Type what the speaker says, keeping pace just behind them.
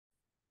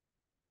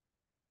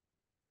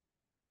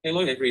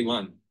Hello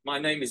everyone, my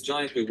name is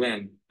Jiapu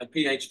Wang, a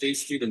PhD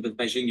student of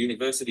Beijing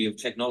University of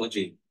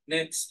Technology.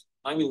 Next,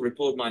 I will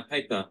report my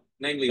paper,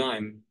 namely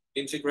IME,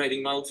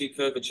 Integrating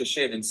Multi-curvature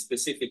Shared and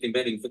Specific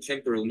Embedding for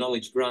Temporal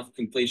Knowledge Graph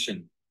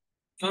Completion.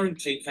 Current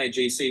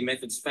TKGC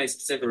methods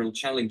faced several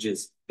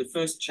challenges. The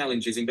first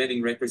challenge is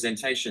embedding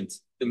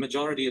representations. The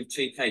majority of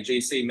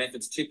TKGC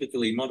methods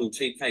typically model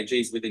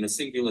TKGs within a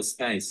singular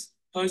space,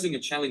 posing a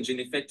challenge in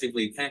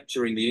effectively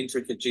capturing the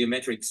intricate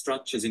geometric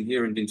structures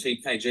inherent in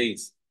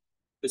TKGs.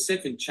 The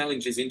second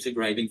challenge is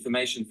integrate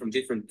information from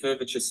different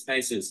curvature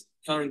spaces.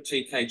 Current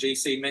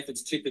TKGC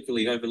methods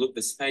typically overlook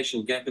the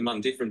spatial gap among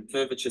different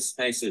curvature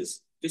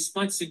spaces.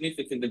 Despite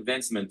significant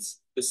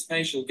advancements, the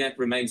spatial gap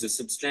remains a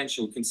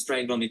substantial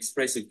constraint on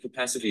expressive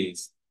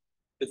capacities.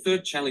 The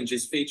third challenge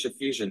is feature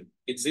fusion.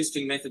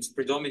 Existing methods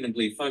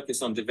predominantly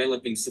focus on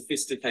developing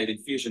sophisticated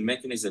fusion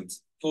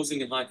mechanisms,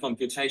 causing a high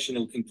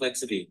computational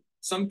complexity.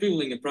 Some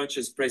pooling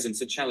approaches present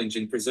a challenge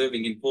in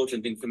preserving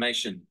important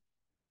information.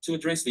 To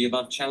address the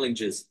above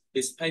challenges,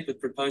 this paper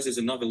proposes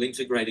a novel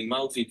integrating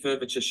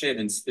multi-curvature shared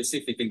and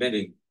specific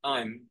embedding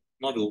 (IME)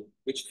 model,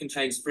 which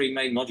contains three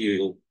main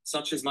modules,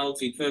 such as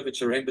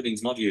multi-curvature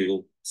embeddings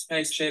module,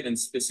 space shared and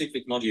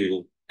specific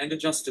module, and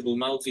adjustable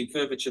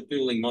multi-curvature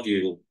pooling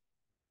module.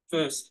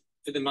 First,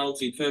 for the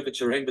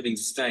multi-curvature embeddings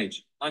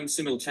stage, IME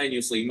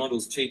simultaneously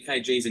models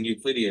TKGs in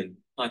Euclidean,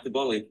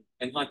 hyperbolic,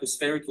 and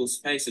hyperspherical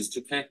spaces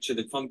to capture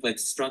the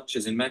complex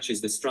structures and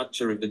matches the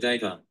structure of the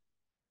data.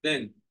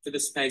 Then, for the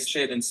space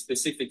shared and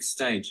specific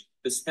stage,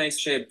 the space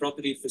shared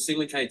property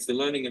facilitates the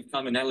learning of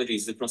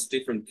commonalities across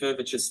different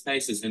curvature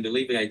spaces and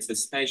alleviates the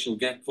spatial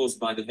gap caused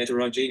by the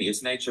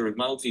heterogeneous nature of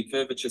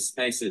multi-curvature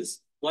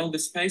spaces, while the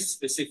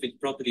space-specific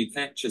property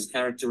captures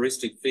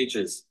characteristic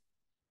features.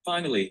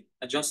 Finally,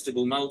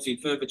 adjustable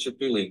multi-curvature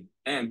pooling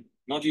 (AM)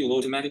 module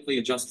automatically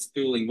adjusts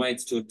pooling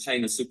weights to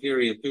obtain a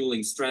superior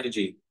pooling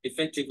strategy,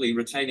 effectively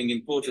retaining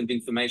important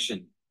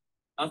information.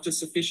 After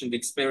sufficient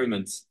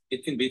experiments,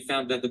 it can be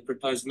found that the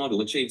proposed model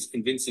achieves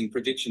convincing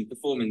prediction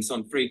performance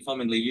on three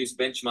commonly used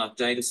benchmark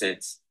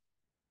datasets.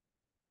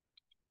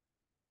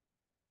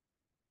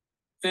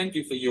 Thank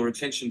you for your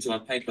attention to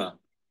our paper.